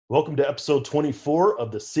Welcome to episode 24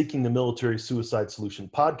 of the Seeking the Military Suicide Solution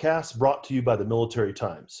podcast, brought to you by the Military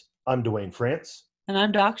Times. I'm Dwayne France. And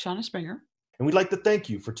I'm Doc Shauna Springer. And we'd like to thank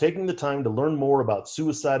you for taking the time to learn more about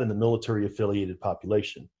suicide in the military-affiliated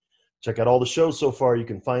population. Check out all the shows so far. You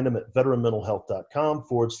can find them at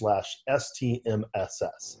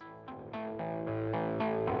veteranmentalhealth.com/STMSS.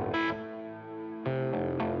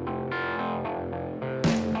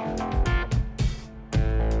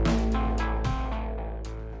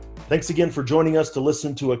 Thanks again for joining us to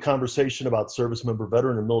listen to a conversation about service member,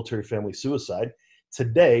 veteran, and military family suicide.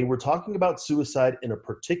 Today, we're talking about suicide in a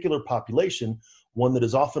particular population, one that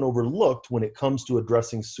is often overlooked when it comes to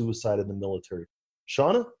addressing suicide in the military.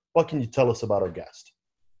 Shauna, what can you tell us about our guest?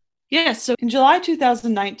 Yes, so in July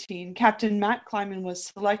 2019, Captain Matt Kleiman was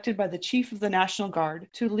selected by the Chief of the National Guard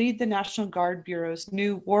to lead the National Guard Bureau's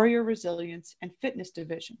new Warrior Resilience and Fitness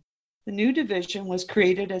Division. The new division was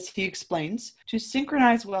created, as he explains, to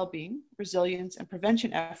synchronize well-being, resilience, and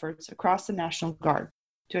prevention efforts across the National Guard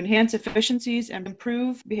to enhance efficiencies and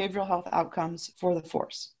improve behavioral health outcomes for the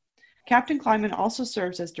force. Captain Kleiman also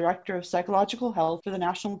serves as Director of Psychological Health for the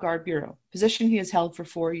National Guard Bureau, a position he has held for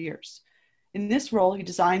 4 years. In this role, he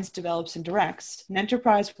designs, develops, and directs an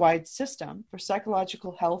enterprise-wide system for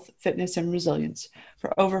psychological health, fitness, and resilience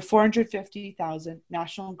for over 450,000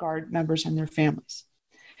 National Guard members and their families.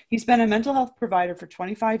 He's been a mental health provider for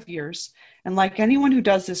 25 years, and like anyone who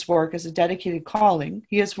does this work as a dedicated calling,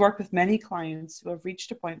 he has worked with many clients who have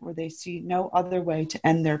reached a point where they see no other way to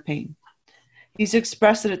end their pain. He's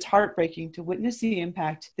expressed that it's heartbreaking to witness the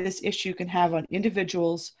impact this issue can have on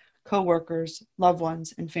individuals, co-workers, loved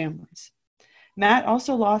ones, and families. Matt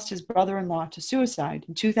also lost his brother-in-law to suicide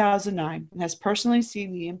in 2009 and has personally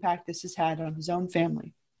seen the impact this has had on his own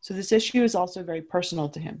family, so this issue is also very personal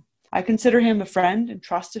to him. I consider him a friend and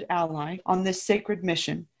trusted ally on this sacred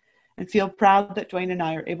mission and feel proud that Dwayne and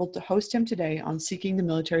I are able to host him today on Seeking the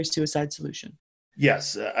Military Suicide Solution.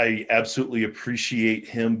 Yes, I absolutely appreciate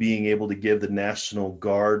him being able to give the National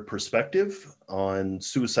Guard perspective on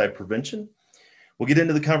suicide prevention. We'll get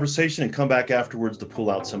into the conversation and come back afterwards to pull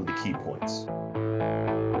out some of the key points.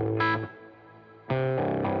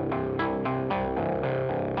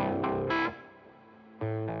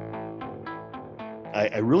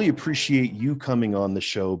 I really appreciate you coming on the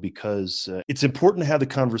show because it's important to have the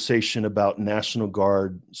conversation about National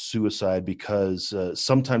Guard suicide because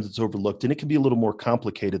sometimes it's overlooked and it can be a little more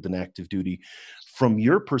complicated than active duty. From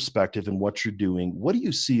your perspective and what you're doing, what do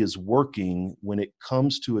you see as working when it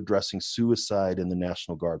comes to addressing suicide in the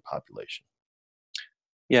National Guard population?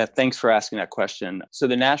 Yeah, thanks for asking that question. So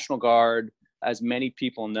the National Guard, as many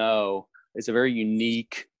people know, is a very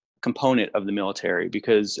unique component of the military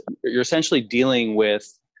because you're essentially dealing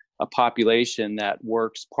with a population that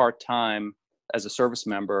works part-time as a service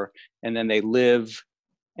member, and then they live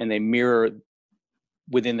and they mirror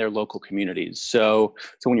within their local communities. So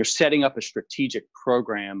when you're setting up a strategic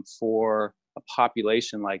program for a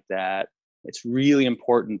population like that, it's really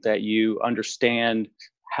important that you understand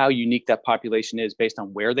how unique that population is based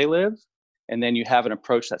on where they live. And then you have an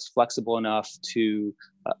approach that's flexible enough to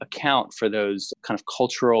account for those kind of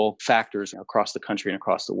cultural factors across the country and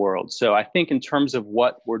across the world. So I think in terms of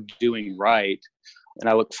what we're doing right, and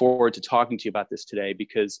I look forward to talking to you about this today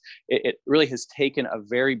because it really has taken a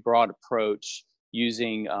very broad approach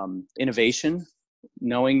using innovation,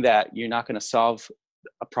 knowing that you're not going to solve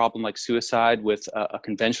a problem like suicide with a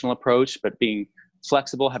conventional approach, but being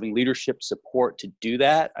flexible, having leadership support to do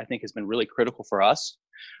that, I think has been really critical for us.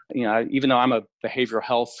 You know, even though I'm a behavioral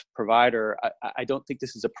health provider, I don't think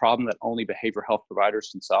this is a problem that only behavioral health providers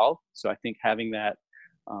can solve. So I think having that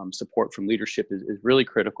support from leadership is really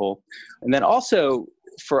critical. And then also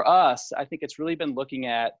for us, I think it's really been looking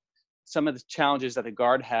at some of the challenges that the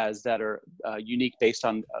Guard has that are unique based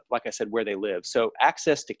on, like I said, where they live. So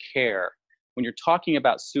access to care. When you're talking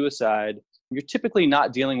about suicide, you're typically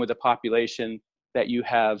not dealing with a population that you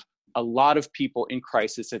have a lot of people in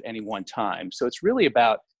crisis at any one time. So it's really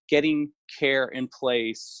about getting care in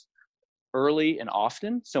place early and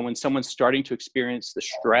often. So when someone's starting to experience the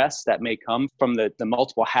stress that may come from the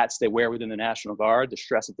multiple hats they wear within the National Guard, the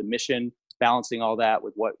stress of the mission, balancing all that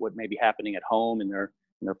with what may be happening at home in their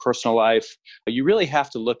personal life, you really have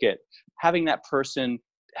to look at having that person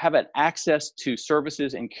have an access to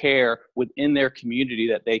services and care within their community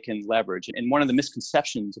that they can leverage. And one of the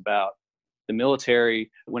misconceptions about the military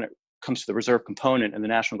when it comes to the reserve component and the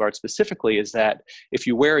National Guard specifically is that if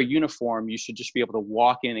you wear a uniform, you should just be able to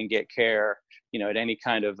walk in and get care at any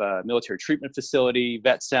kind of military treatment facility,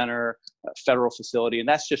 vet center, federal facility. And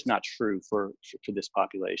that's just not true for this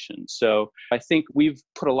population. So I think we've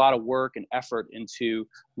put a lot of work and effort into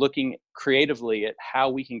looking creatively at how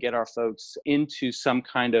we can get our folks into some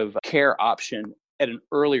kind of care option at an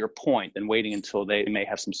earlier point than waiting until they may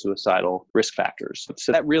have some suicidal risk factors.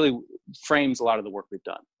 So that really frames a lot of the work we've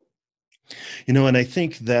done. And I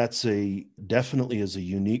think that's definitely is a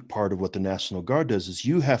unique part of what the National Guard does is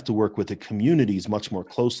you have to work with the communities much more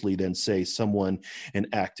closely than, say, someone in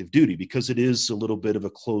active duty, because it is a little bit of a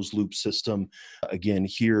closed loop system. Again,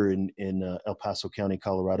 here in El Paso County,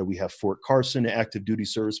 Colorado, we have Fort Carson, active duty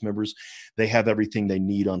service members. They have everything they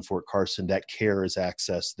need on Fort Carson. That care is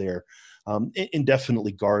accessed there. And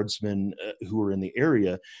definitely guardsmen who are in the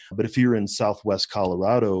area. But if you're in Southwest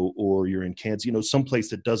Colorado or you're in Kansas,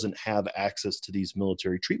 someplace that doesn't have access to these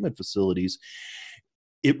military treatment facilities,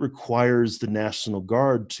 it requires the National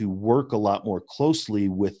Guard to work a lot more closely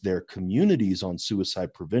with their communities on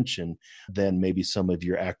suicide prevention than maybe some of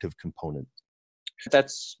your active components.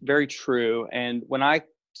 That's very true. And when I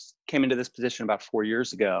came into this position about 4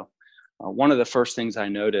 years ago, one of the first things I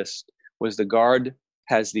noticed was the Guard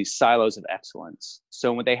has these silos of excellence.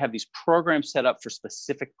 So when they have these programs set up for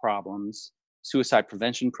specific problems, suicide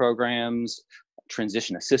prevention programs,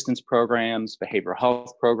 transition assistance programs, behavioral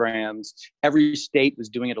health programs, every state was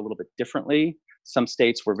doing it a little bit differently. Some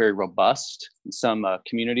states were very robust, and some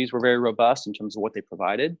communities were very robust in terms of what they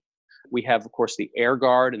provided. We have, of course, the Air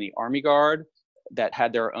Guard and the Army Guard that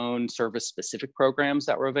had their own service-specific programs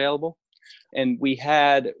that were available. And we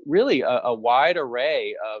had really a wide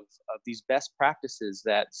array of these best practices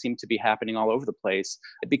that seemed to be happening all over the place.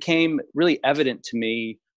 It became really evident to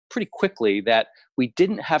me pretty quickly that we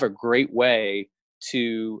didn't have a great way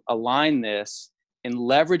to align this and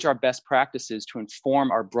leverage our best practices to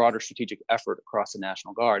inform our broader strategic effort across the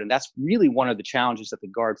National Guard. And that's really one of the challenges that the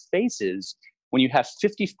Guard faces when you have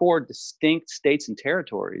 54 distinct states and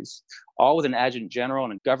territories, all with an adjutant general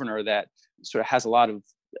and a governor that sort of has a lot of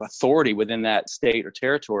authority within that state or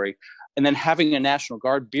territory, and then having a National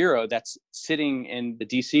Guard Bureau that's sitting in the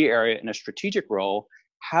DC area in a strategic role.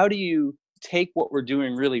 How do you take what we're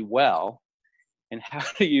doing really well, and how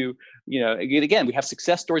do you, again, we have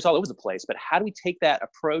success stories all over the place, but how do we take that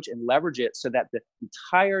approach and leverage it so that the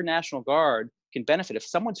entire National Guard can benefit? If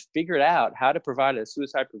someone's figured out how to provide a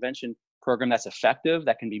suicide prevention program that's effective,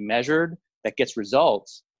 that can be measured, that gets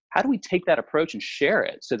results, how do we take that approach and share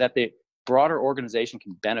it so that the broader organization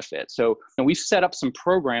can benefit? So we've set up some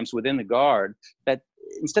programs within the Guard that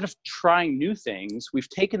instead of trying new things, we've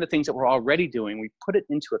taken the things that we're already doing, we've put it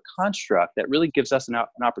into a construct that really gives us an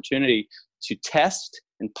opportunity to test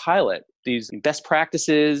and pilot these best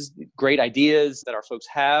practices, great ideas that our folks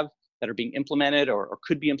have that are being implemented or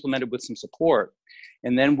could be implemented with some support.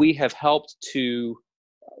 And then we have helped to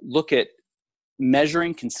look at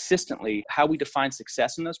measuring consistently how we define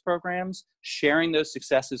success in those programs, sharing those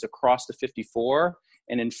successes across the 54,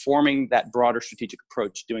 and informing that broader strategic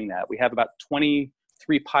approach doing that. We have about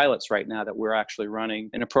 23 pilots right now that we're actually running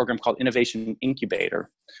in a program called Innovation Incubator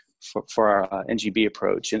for our NGB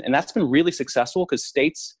approach. And that's been really successful because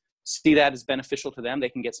states see that as beneficial to them. They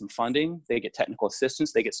can get some funding, they get technical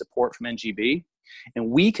assistance, they get support from NGB, and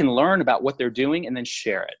we can learn about what they're doing and then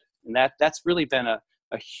share it. And that's really been a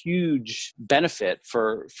huge benefit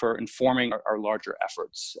for informing our larger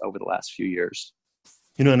efforts over the last few years.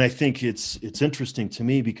 And I think it's interesting to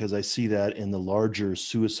me because I see that in the larger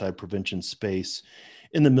suicide prevention space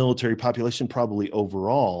in the military population, probably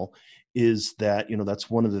overall, is that, that's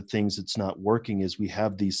one of the things that's not working is we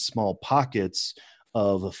have these small pockets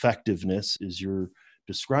of effectiveness, as you're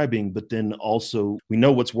describing, but then also we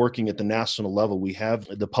know what's working at the national level. We have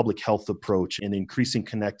the public health approach and increasing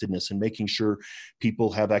connectedness and making sure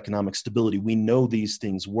people have economic stability. We know these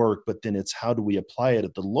things work, but then it's how do we apply it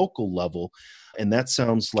at the local level? And that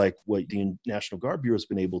sounds like what the National Guard Bureau has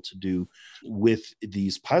been able to do with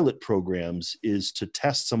these pilot programs is to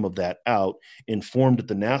test some of that out, informed at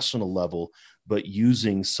the national level, but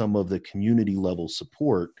using some of the community level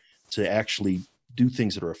support to actually do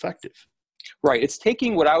things that are effective. Right. It's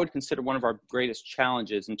taking what I would consider one of our greatest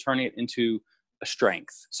challenges and turning it into a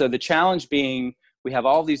strength. So the challenge being we have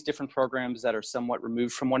all these different programs that are somewhat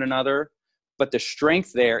removed from one another, but the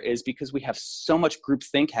strength there is because we have so much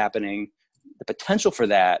groupthink happening, the potential for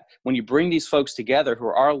that, when you bring these folks together who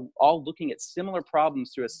are all looking at similar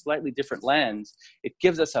problems through a slightly different lens, it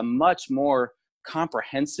gives us a much more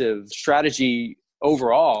comprehensive strategy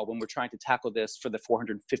overall when we're trying to tackle this for the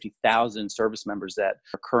 450,000 service members that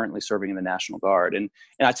are currently serving in the National Guard. And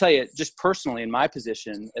I tell you, just personally in my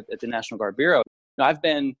position at the National Guard Bureau, I've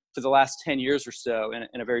been for the last 10 years or so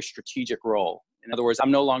in a very strategic role. In other words,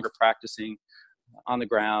 I'm no longer practicing on the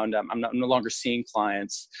ground. I'm no longer seeing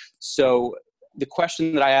clients. So the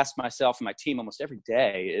question that I ask myself and my team almost every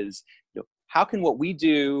day is, how can what we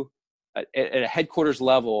do at a headquarters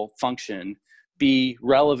level function be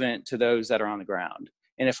relevant to those that are on the ground?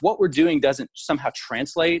 And if what we're doing doesn't somehow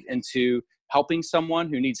translate into helping someone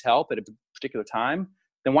who needs help at a particular time,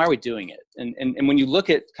 then why are we doing it? And when you look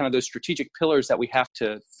at kind of those strategic pillars that we have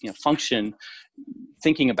to function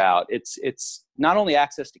thinking about, it's not only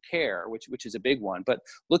access to care, which is a big one, but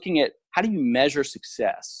looking at how do you measure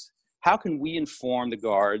success? How can we inform the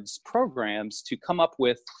Guard's programs to come up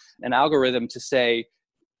with an algorithm to say,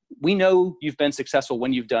 we know you've been successful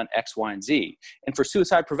when you've done X, Y, and Z. And for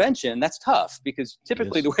suicide prevention, that's tough because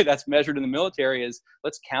typically the way that's measured in the military is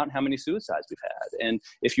let's count how many suicides we've had. And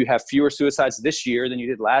if you have fewer suicides this year than you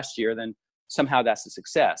did last year, then somehow that's a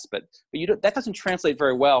success. But that doesn't translate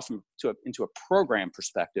very well into a program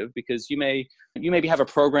perspective, because you maybe have a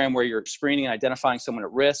program where you're screening and identifying someone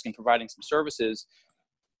at risk and providing some services,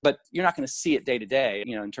 but you're not going to see it day to day,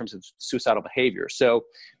 in terms of suicidal behavior. So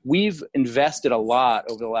we've invested a lot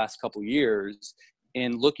over the last couple of years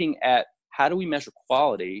in looking at how do we measure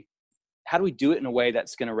quality? How do we do it in a way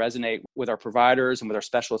that's going to resonate with our providers and with our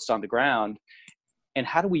specialists on the ground? And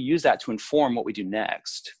how do we use that to inform what we do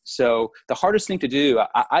next? So the hardest thing to do,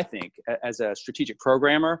 I think, as a strategic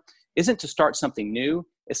programmer, isn't to start something new.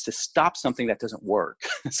 It's to stop something that doesn't work.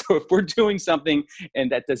 So if we're doing something and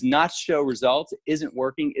that does not show results, isn't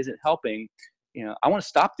working, isn't helping, I want to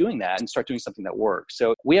stop doing that and start doing something that works.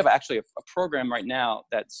 So we have actually a program right now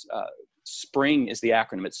that's SPRING is the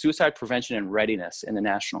acronym. It's Suicide Prevention and Readiness in the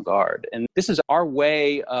National Guard. And this is our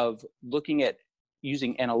way of looking at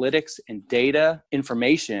using analytics and data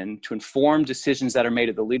information to inform decisions that are made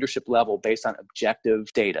at the leadership level based on objective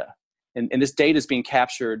data. And this data is being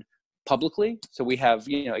captured publicly. So we have,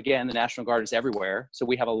 again, the National Guard is everywhere. So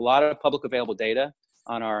we have a lot of public available data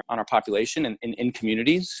on our population and in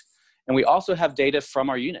communities. And we also have data from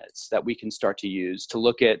our units that we can start to use to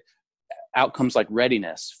look at outcomes like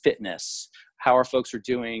readiness, fitness, how our folks are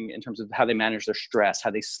doing in terms of how they manage their stress, how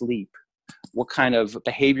they sleep, what kind of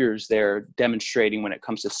behaviors they're demonstrating when it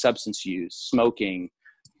comes to substance use, smoking.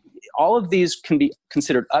 All of these can be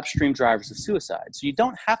considered upstream drivers of suicide. So you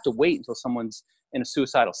don't have to wait until someone's in a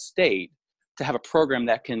suicidal state to have a program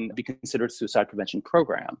that can be considered a suicide prevention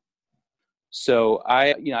program. So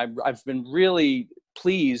I've been really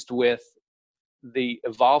pleased with the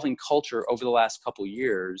evolving culture over the last couple of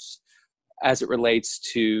years as it relates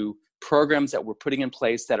to programs that we're putting in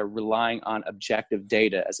place that are relying on objective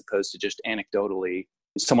data as opposed to just anecdotally,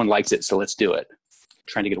 someone likes it, so let's do it.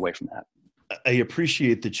 Trying to get away from that. I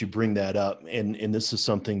appreciate that you bring that up. And this is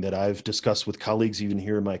something that I've discussed with colleagues even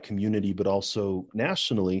here in my community, but also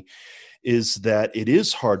nationally, is that it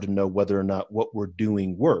is hard to know whether or not what we're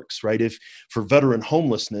doing works, right? If for veteran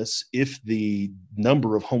homelessness, if the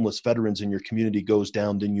number of homeless veterans in your community goes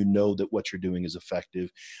down, then you know that what you're doing is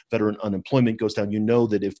effective. Veteran unemployment goes down, you know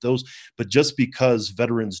that but just because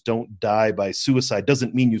veterans don't die by suicide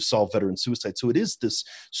doesn't mean you've solved veteran suicide. So it is this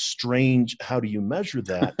strange, how do you measure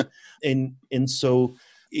that? and so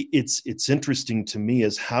it's interesting to me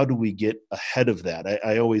is how do we get ahead of that?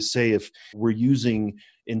 I always say if we're using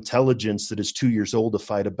intelligence that is 2 years old to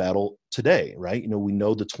fight a battle today, right? We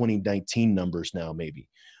know the 2019 numbers now maybe,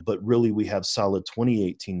 but really we have solid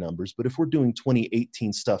 2018 numbers. But if we're doing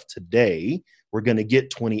 2018 stuff today, we're going to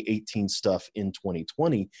get 2018 stuff in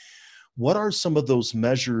 2020. What are some of those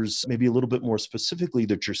measures, maybe a little bit more specifically,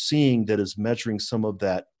 that you're seeing that is measuring some of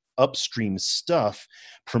that upstream stuff,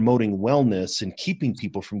 promoting wellness and keeping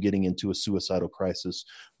people from getting into a suicidal crisis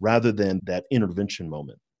rather than that intervention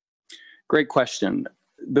moment? Great question.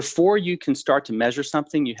 Before you can start to measure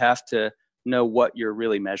something, you have to know what you're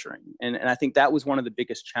really measuring. And I think that was one of the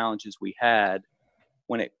biggest challenges we had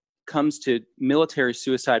when it comes to military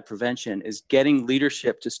suicide prevention, is getting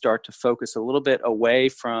leadership to start to focus a little bit away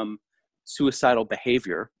from suicidal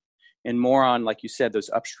behavior and more on, like you said, those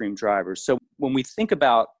upstream drivers. So when we think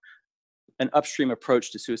about an upstream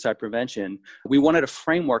approach to suicide prevention, we wanted a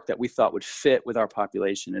framework that we thought would fit with our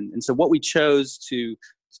population. And so what we chose to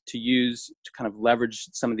use to kind of leverage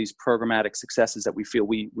some of these programmatic successes that we feel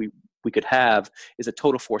we could have is a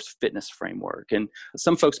total force fitness framework. And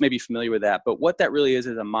some folks may be familiar with that, but what that really is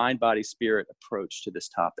a mind, body, spirit approach to this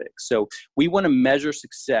topic. So we want to measure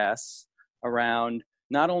success around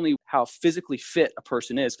not only how physically fit a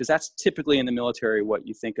person is, because that's typically in the military what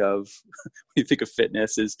you think of when you think of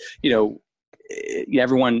fitness is,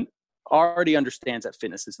 everyone already understands that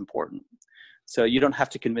fitness is important. So you don't have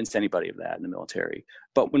to convince anybody of that in the military.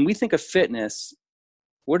 But when we think of fitness,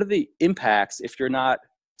 what are the impacts if you're not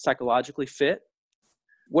psychologically fit?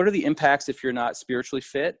 What are the impacts if you're not spiritually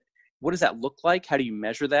fit? What does that look like? How do you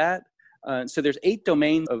measure that? So there's 8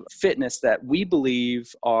 domains of fitness that we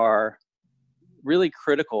believe are really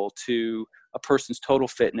critical to a person's total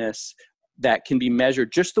fitness that can be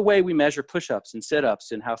measured just the way we measure push-ups and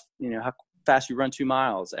sit-ups and how fast you run 2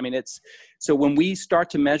 miles. I mean, so when we start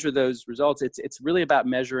to measure those results, it's really about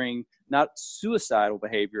measuring not suicidal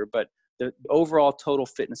behavior, but the overall total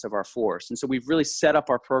fitness of our force. And so we've really set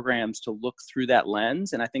up our programs to look through that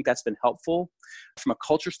lens. And I think that's been helpful from a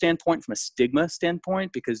culture standpoint, from a stigma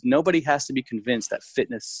standpoint, because nobody has to be convinced that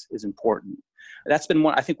fitness is important. That's been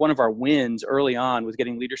one of our wins early on, was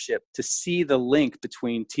getting leadership to see the link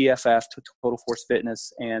between TFF, total force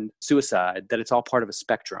fitness, and suicide, that it's all part of a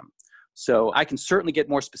spectrum. So I can certainly get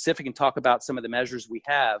more specific and talk about some of the measures we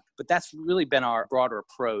have, but that's really been our broader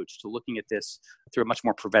approach to looking at this through a much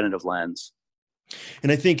more preventative lens.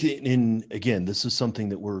 And I think again, this is something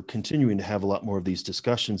that we're continuing to have a lot more of these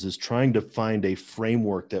discussions, is trying to find a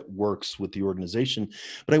framework that works with the organization.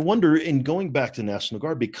 But I wonder, in going back to National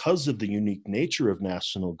Guard, because of the unique nature of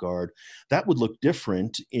National Guard, that would look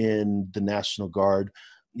different in the National Guard.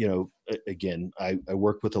 Again, I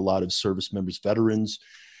work with a lot of service members, veterans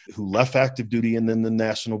who left active duty and then the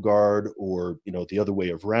National Guard, or, the other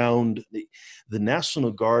way around. The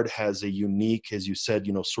National Guard has a unique, as you said,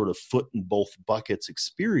 sort of foot in both buckets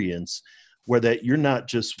experience, where that you're not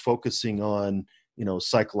just focusing on,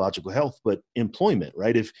 psychological health, but employment,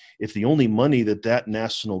 right? If the only money that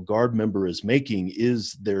National Guard member is making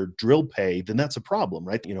is their drill pay, then that's a problem,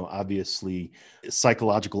 right? Obviously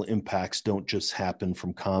psychological impacts don't just happen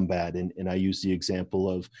from combat. And I use the example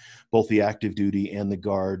of both the active duty and the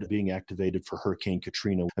Guard being activated for Hurricane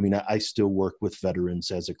Katrina. I mean, I still work with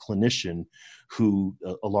veterans as a clinician who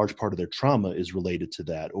a large part of their trauma is related to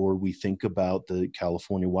that. Or we think about the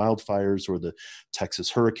California wildfires or the Texas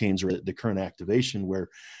hurricanes or the current activation, where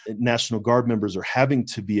National Guard members are having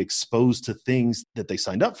to be exposed to things that they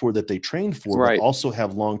signed up for, that they trained for, right, but also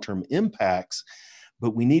have long-term impacts.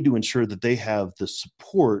 But we need to ensure that they have the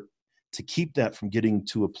support to keep that from getting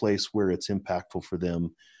to a place where it's impactful for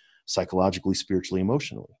them psychologically, spiritually,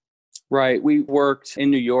 emotionally. Right. We worked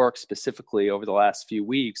in New York specifically over the last few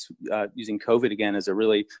weeks, using COVID again as a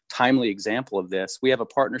really timely example of this. We have a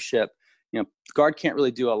partnership. Guard can't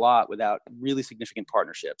really do a lot without really significant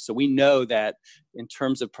partnerships. So we know that in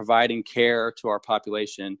terms of providing care to our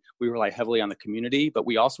population, we rely heavily on the community, but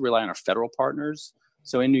we also rely on our federal partners.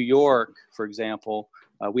 So in New York, for example,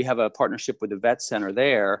 we have a partnership with the Vet Center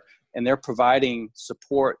there, and they're providing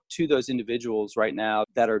support to those individuals right now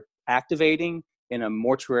that are activating in a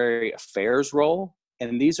mortuary affairs role.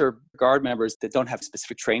 And these are Guard members that don't have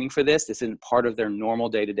specific training for this. This isn't part of their normal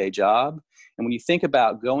day-to-day job. And when you think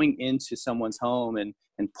about going into someone's home and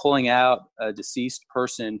pulling out a deceased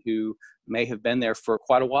person who may have been there for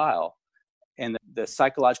quite a while, and the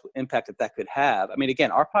psychological impact that could have. I mean,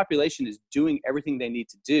 again, our population is doing everything they need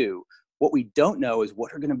to do. What we don't know is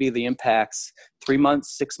what are going to be the impacts 3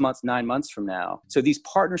 months, 6 months, 9 months from now. So these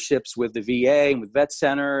partnerships with the VA and with Vet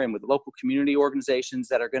Center and with local community organizations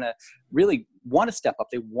that are going to really want to step up.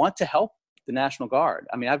 They want to help the National Guard.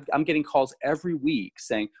 I mean, I'm getting calls every week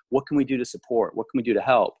saying, what can we do to support? What can we do to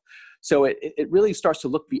help? So it really starts to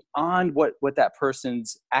look beyond what that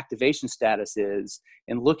person's activation status is,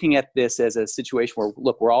 and looking at this as a situation where,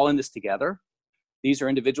 look, we're all in this together. These are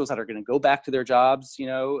individuals that are going to go back to their jobs,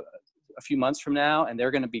 a few months from now, and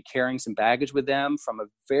they're going to be carrying some baggage with them from a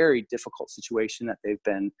very difficult situation that they've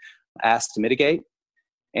been asked to mitigate.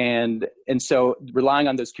 And so relying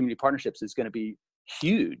on those community partnerships is going to be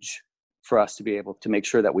huge for us to be able to make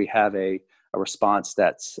sure that we have a response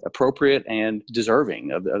that's appropriate and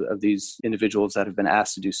deserving of these individuals that have been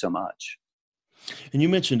asked to do so much. And you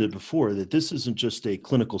mentioned it before, that this isn't just a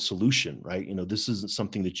clinical solution, right? This isn't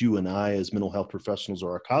something that you and I as mental health professionals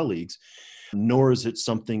or our colleagues, nor is it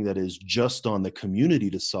something that is just on the community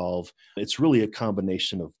to solve. It's really a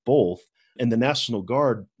combination of both. And the National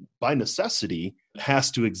Guard, by necessity,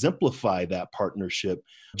 has to exemplify that partnership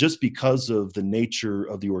just because of the nature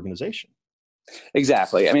of the organization.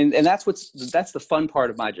 Exactly. I mean, and that's the fun part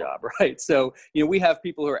of my job, right? So, we have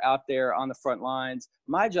people who are out there on the front lines.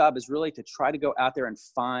 My job is really to try to go out there and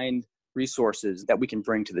find resources that we can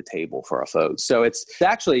bring to the table for our folks. So it's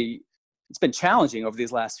been challenging over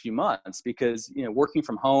these last few months because, working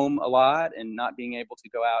from home a lot and not being able to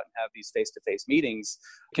go out and have these face-to-face meetings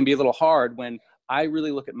can be a little hard when I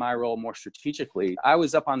really look at my role more strategically. I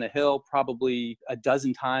was up on the Hill probably a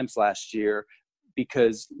dozen times last year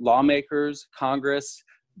because lawmakers, Congress,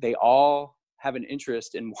 they all have an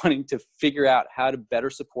interest in wanting to figure out how to better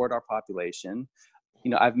support our population.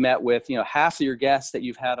 I've met with, half of your guests that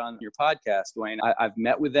you've had on your podcast, Dwayne. I've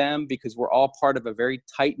met with them because we're all part of a very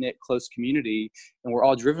tight-knit, close community, and we're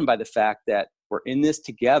all driven by the fact that we're in this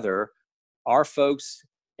together, our folks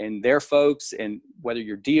and their folks, and whether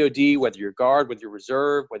you're DOD, whether you're Guard, whether you're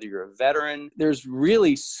Reserve, whether you're a veteran, there's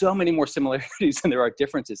really so many more similarities than there are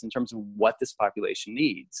differences in terms of what this population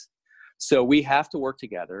needs. So we have to work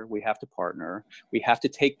together. We have to partner. We have to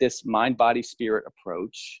take this mind, body, spirit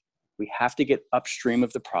approach. We have to get upstream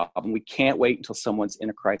of the problem. We can't wait until someone's in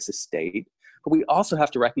a crisis state. But we also have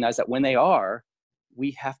to recognize that when they are,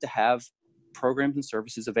 we have to have programs and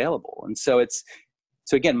services available. And so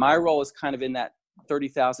again, my role is kind of in that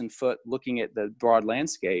 30,000 foot looking at the broad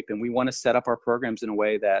landscape. And we want to set up our programs in a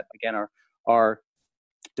way that, again, are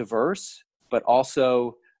diverse, but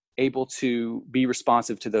also able to be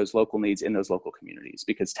responsive to those local needs in those local communities.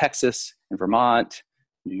 Because Texas and Vermont,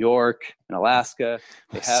 New York and Alaska,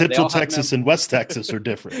 Central Texas and West Texas are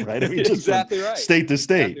different, right? I mean, just exactly right. State to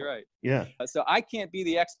state. Exactly right. Yeah. So I can't be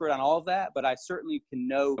the expert on all of that, but I certainly can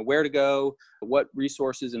know where to go, what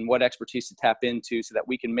resources and what expertise to tap into so that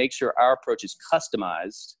we can make sure our approach is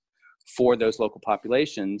customized for those local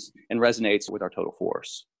populations and resonates with our total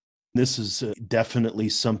force. This is definitely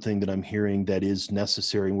something that I'm hearing that is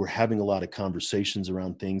necessary. And we're having a lot of conversations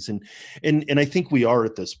around things. And I think we are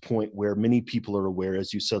at this point where many people are aware,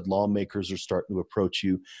 as you said, lawmakers are starting to approach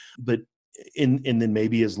you. But and then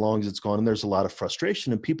maybe as long as it's gone, and there's a lot of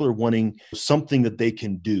frustration and people are wanting something that they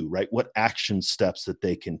can do, right? What action steps that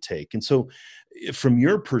they can take. And so from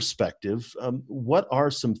your perspective, what are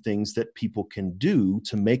some things that people can do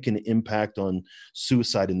to make an impact on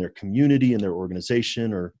suicide in their community, in their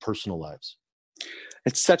organization, or personal lives?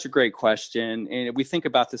 It's such a great question. And we think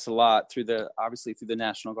about this a lot obviously through the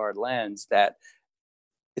National Guard lens, that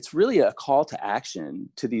it's really a call to action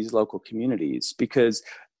to these local communities, because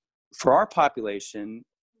for our population,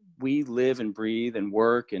 we live and breathe and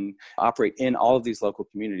work and operate in all of these local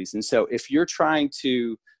communities. And so if you're trying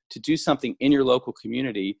to do something in your local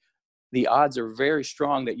community, the odds are very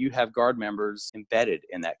strong that you have Guard members embedded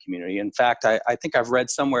in that community. In fact, I think I've read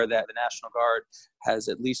somewhere that the National Guard has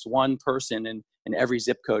at least one person in every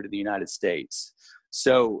zip code in the United States.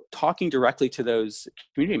 So talking directly to those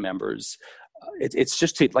community members, it's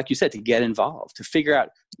just to, like you said, to get involved, to figure out,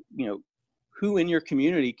 who in your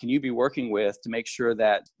community can you be working with to make sure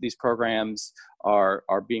that these programs are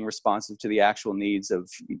being responsive to the actual needs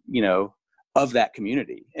of that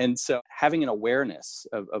community. And so having an awareness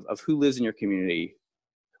of who lives in your community,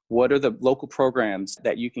 what are the local programs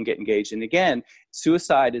that you can get engaged in? Again,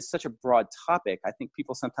 suicide is such a broad topic. I think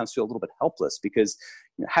people sometimes feel a little bit helpless because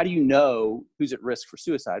how do you know who's at risk for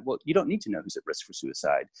suicide? Well, you don't need to know who's at risk for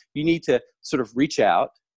suicide. You need to sort of reach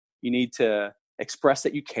out. You need to express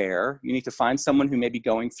that you care. You need to find someone who may be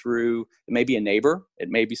going through, it may be a neighbor, it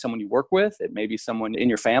may be someone you work with, it may be someone in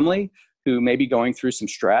your family who may be going through some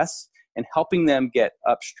stress, and helping them get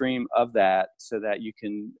upstream of that so that you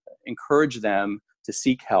can encourage them to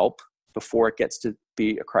seek help before it gets to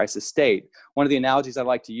be a crisis state. One of the analogies I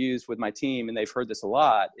like to use with my team, and they've heard this a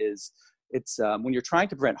lot, is it's when you're trying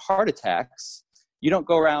to prevent heart attacks, you don't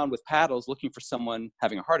go around with paddles looking for someone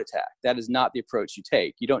having a heart attack. That is not the approach you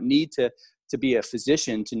take. You don't need to be a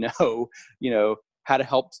physician to know, how to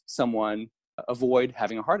help someone avoid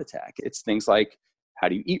having a heart attack. It's things like, how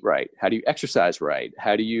do you eat right? How do you exercise right?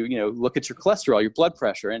 How do you, look at your cholesterol, your blood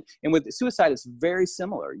pressure? And with suicide, it's very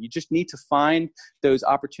similar. You just need to find those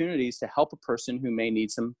opportunities to help a person who may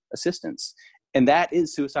need some assistance. And that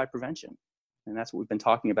is suicide prevention. And that's what we've been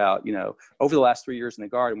talking about, over the last 3 years in the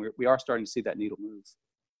Guard. And we are starting to see that needle move.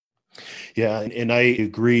 Yeah, and I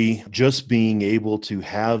agree. Just being able to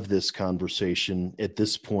have this conversation at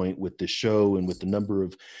this point with the show and with the number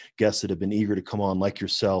of guests that have been eager to come on, like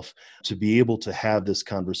yourself, to be able to have this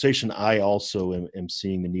conversation, I also am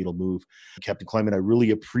seeing the needle move. Captain Kleinman, I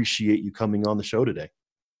really appreciate you coming on the show today.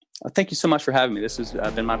 Thank you so much for having me. This has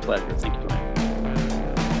been my pleasure. Thank you, Dwayne.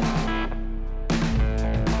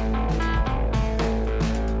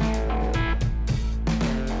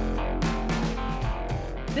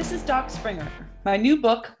 This is Doc Springer. My new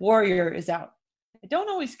book, Warrior, is out. I don't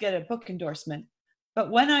always get a book endorsement, but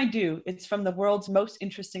when I do, it's from the world's most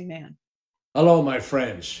interesting man. Hello, my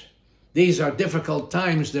friends. These are difficult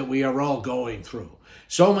times that we are all going through.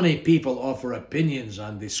 So many people offer opinions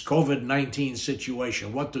on this COVID-19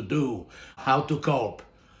 situation, what to do, how to cope.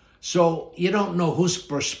 So you don't know whose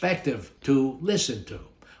perspective to listen to.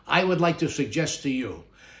 I would like to suggest to you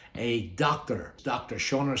a doctor, Dr.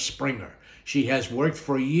 Shona Springer. She has worked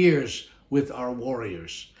for years with our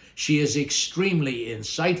warriors. She is extremely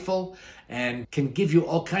insightful and can give you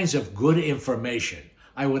all kinds of good information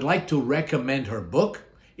I would like to recommend her book.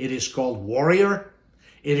 It is called Warrior.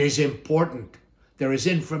 It is important. There is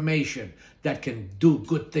information that can do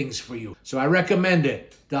good things for you. So I recommend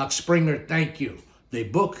it. Doc Springer, thank you. The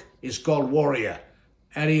book is called Warrior.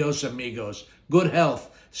 Adios, amigos. Good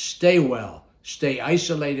health. Stay well. Stay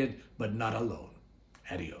isolated, but not alone.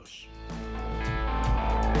 Adios.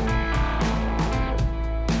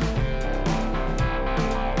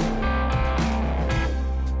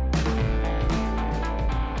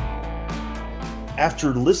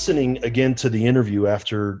 After listening again to the interview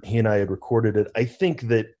after he and I had recorded it, I think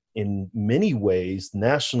that in many ways,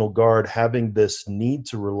 National Guard having this need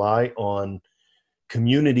to rely on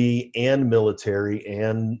community and military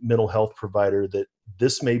and mental health provider, that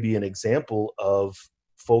this may be an example of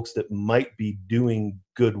folks that might be doing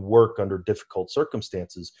good work under difficult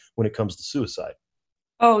circumstances when it comes to suicide.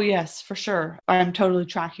 Oh, yes, for sure. I'm totally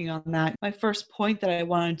tracking on that. My first point that I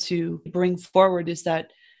wanted to bring forward is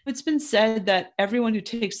that it's been said that everyone who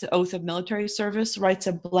takes the oath of military service writes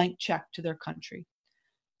a blank check to their country.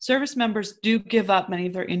 Service members do give up many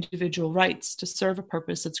of their individual rights to serve a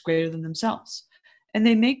purpose that's greater than themselves, and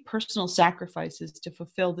they make personal sacrifices to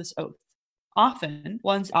fulfill this oath. Often,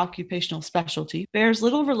 one's occupational specialty bears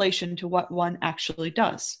little relation to what one actually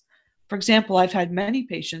does. For example, I've had many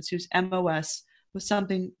patients whose MOS was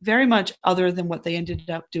something very much other than what they ended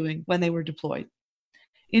up doing when they were deployed.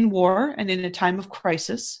 In war and in a time of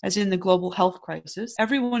crisis, as in the global health crisis,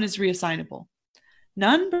 everyone is reassignable.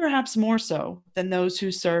 None perhaps more so than those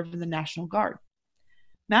who serve in the National Guard.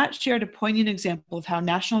 Matt shared a poignant example of how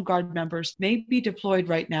National Guard members may be deployed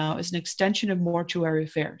right now as an extension of mortuary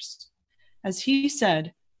affairs. As he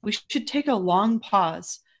said, we should take a long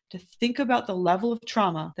pause to think about the level of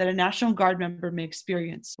trauma that a National Guard member may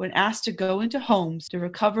experience when asked to go into homes to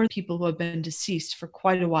recover people who have been deceased for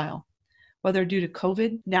quite a while, whether due to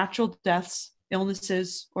COVID, natural deaths,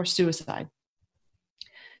 illnesses, or suicide.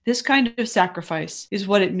 This kind of sacrifice is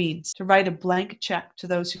what it means to write a blank check to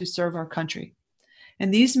those who serve our country.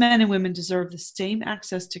 And these men and women deserve the same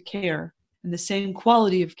access to care and the same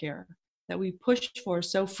quality of care that we push for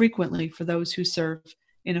so frequently for those who serve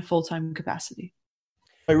in a full-time capacity.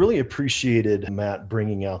 I really appreciated Matt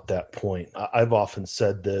bringing out that point. I've often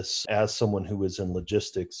said this as someone who was in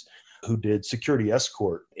logistics, who did security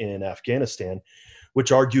escort in Afghanistan,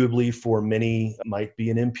 which arguably for many might be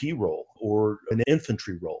an MP role or an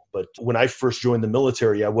infantry role. But when I first joined the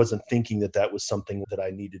military, I wasn't thinking that that was something that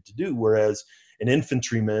I needed to do. Whereas an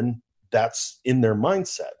infantryman, that's in their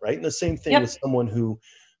mindset, right? And the same thing with someone who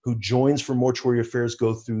joins for mortuary affairs,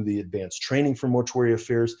 go through the advanced training for mortuary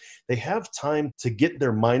affairs. They have time to get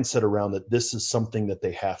their mindset around that this is something that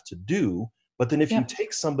they have to do. But then if you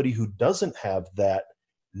take somebody who doesn't have that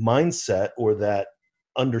mindset or that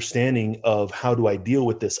understanding of how do I deal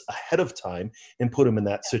with this ahead of time and put them in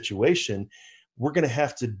that situation, we're going to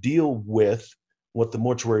have to deal with what the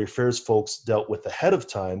mortuary affairs folks dealt with ahead of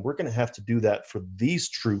time. We're going to have to do that for these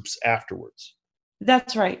troops afterwards.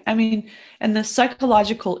 That's right. I mean, and the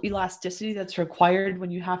psychological elasticity that's required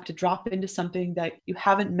when you have to drop into something that you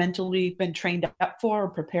haven't mentally been trained up for or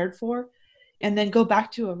prepared for, and then go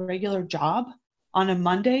back to a regular job on a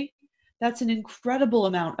Monday, that's an incredible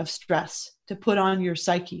amount of stress to put on your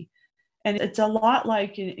psyche. And it's a lot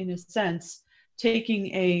like, in a sense,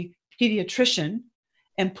 taking a pediatrician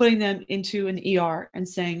and putting them into an ER and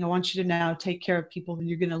saying, I want you to now take care of people and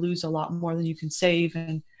you're going to lose a lot more than you can save.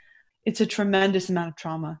 And it's a tremendous amount of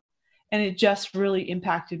trauma. And it just really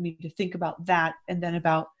impacted me to think about that, and then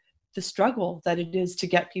about the struggle that it is to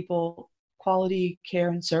get people quality care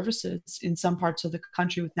and services in some parts of the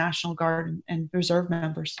country with National Guard and reserve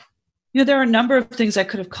members. You know, there are a number of things I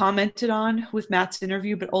could have commented on with Matt's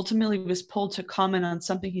interview, but ultimately was pulled to comment on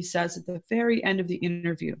something he says at the very end of the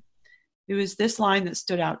interview. It was this line that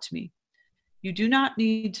stood out to me. You do not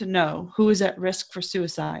need to know who is at risk for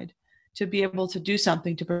suicide to be able to do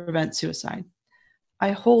something to prevent suicide.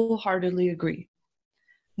 I wholeheartedly agree.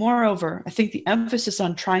 Moreover, I think the emphasis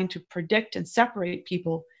on trying to predict and separate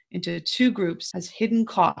people into two groups has hidden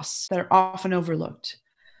costs that are often overlooked.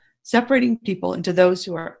 Separating people into those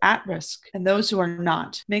who are at risk and those who are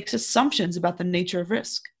not makes assumptions about the nature of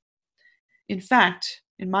risk. In fact,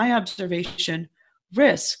 in my observation,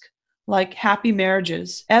 risk, like happy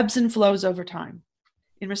marriages, ebbs and flows over time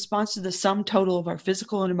in response to the sum total of our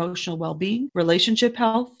physical and emotional well-being, relationship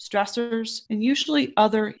health, stressors, and usually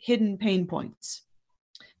other hidden pain points.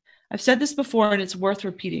 I've said this before, and it's worth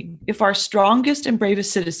repeating. If our strongest and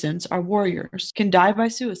bravest citizens, our warriors, can die by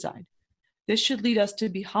suicide, this should lead us to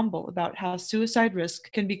be humble about how suicide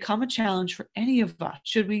risk can become a challenge for any of us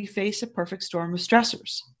should we face a perfect storm of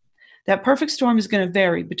stressors. That perfect storm is going to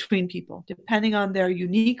vary between people, depending on their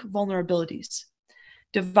unique vulnerabilities.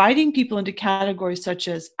 Dividing people into categories such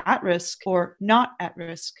as at risk or not at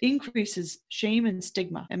risk increases shame and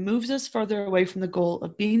stigma and moves us further away from the goal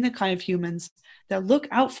of being the kind of humans that look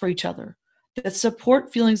out for each other, that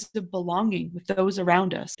support feelings of belonging with those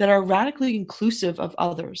around us, that are radically inclusive of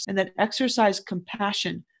others, and that exercise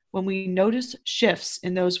compassion when we notice shifts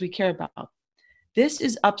in those we care about. This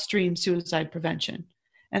is upstream suicide prevention.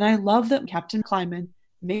 And I love that Captain Kleinman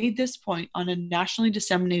made this point on a nationally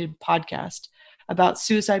disseminated podcast about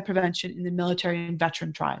suicide prevention in the military and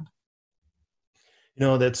veteran tribe. You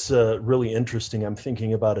know, that's really interesting. I'm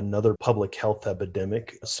thinking about another public health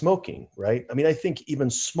epidemic, smoking, right? I mean, I think even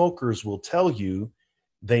smokers will tell you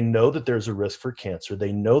they know that there's a risk for cancer.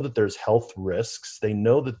 They know that there's health risks. They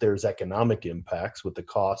know that there's economic impacts with the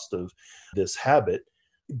cost of this habit.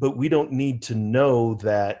 But we don't need to know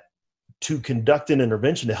that to conduct an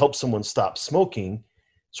intervention to help someone stop smoking,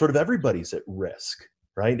 sort of everybody's at risk.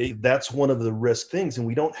 Right? That's one of the risk things. And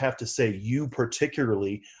we don't have to say you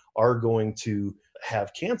particularly are going to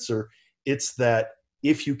have cancer. It's that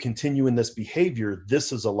if you continue in this behavior,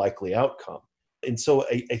 this is a likely outcome. And so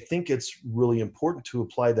I think it's really important to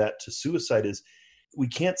apply that to suicide is we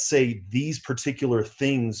can't say these particular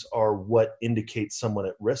things are what indicates someone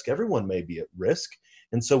at risk. Everyone may be at risk.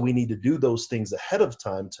 And so we need to do those things ahead of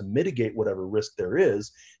time to mitigate whatever risk there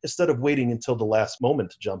is instead of waiting until the last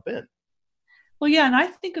moment to jump in. Well, yeah, and I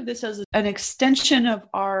think of this as an extension of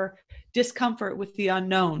our discomfort with the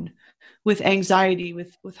unknown, with anxiety,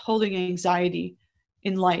 with holding anxiety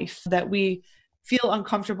in life, that we feel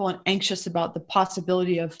uncomfortable and anxious about the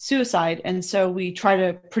possibility of suicide. And so we try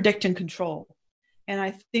to predict and control. And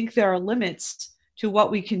I think there are limits to what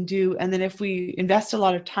we can do. And then if we invest a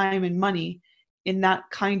lot of time and money in that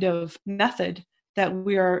kind of method, that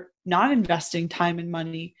we are not investing time and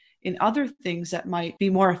money in other things that might be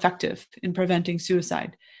more effective in preventing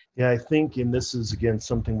suicide. Yeah, I think, and this is again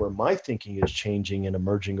something where my thinking is changing and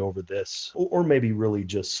emerging over this, or maybe really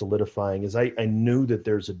just solidifying, is I knew that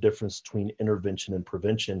there's a difference between intervention and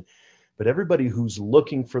prevention, but everybody who's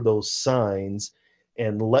looking for those signs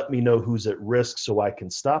and let me know who's at risk so I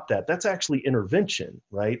can stop that, that's actually intervention,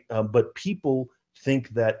 right? But people think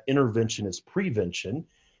that intervention is prevention,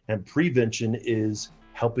 and prevention is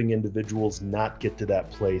helping individuals not get to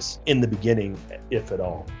that place in the beginning, if at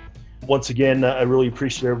all. Once again, I really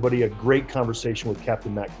appreciate everybody. A great conversation with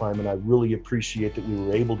Captain Matt Kleinman. I really appreciate that we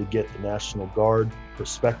were able to get the National Guard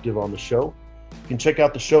perspective on the show. You can check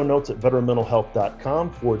out the show notes at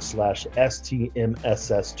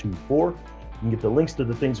veteranmentalhealth.com/STMSS24. You can get the links to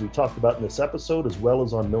the things we talked about in this episode, as well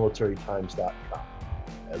as on militarytimes.com.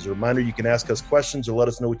 As a reminder, you can ask us questions or let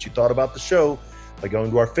us know what you thought about the show by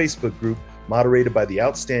going to our Facebook group, moderated by the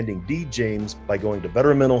outstanding D. James, by going to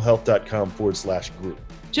veteranmentalhealth.com/group.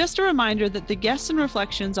 Just a reminder that the guests and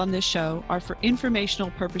reflections on this show are for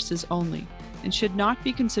informational purposes only and should not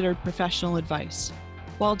be considered professional advice.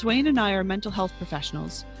 While Dwayne and I are mental health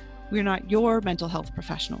professionals, we are not your mental health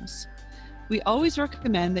professionals. We always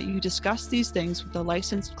recommend that you discuss these things with a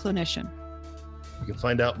licensed clinician. You can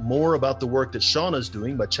find out more about the work that Shauna is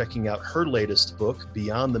doing by checking out her latest book,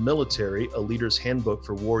 Beyond the Military, A Leader's Handbook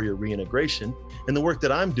for Warrior Reintegration, and the work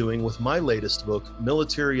that I'm doing with my latest book,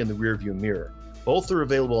 Military in the Rearview Mirror. Both are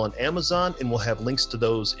available on Amazon, and we'll have links to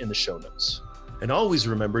those in the show notes. And always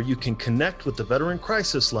remember, you can connect with the Veteran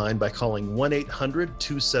Crisis Line by calling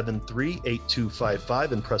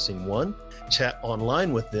 1-800-273-8255 and pressing 1, chat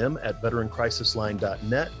online with them at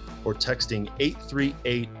veterancrisisline.net, or texting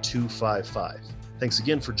 838-255. Thanks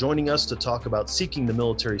again for joining us to talk about seeking the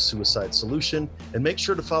military suicide solution, and make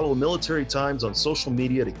sure to follow Military Times on social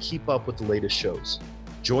media to keep up with the latest shows.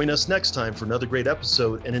 Join us next time for another great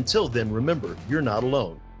episode, and until then, remember, you're not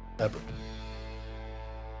alone, ever.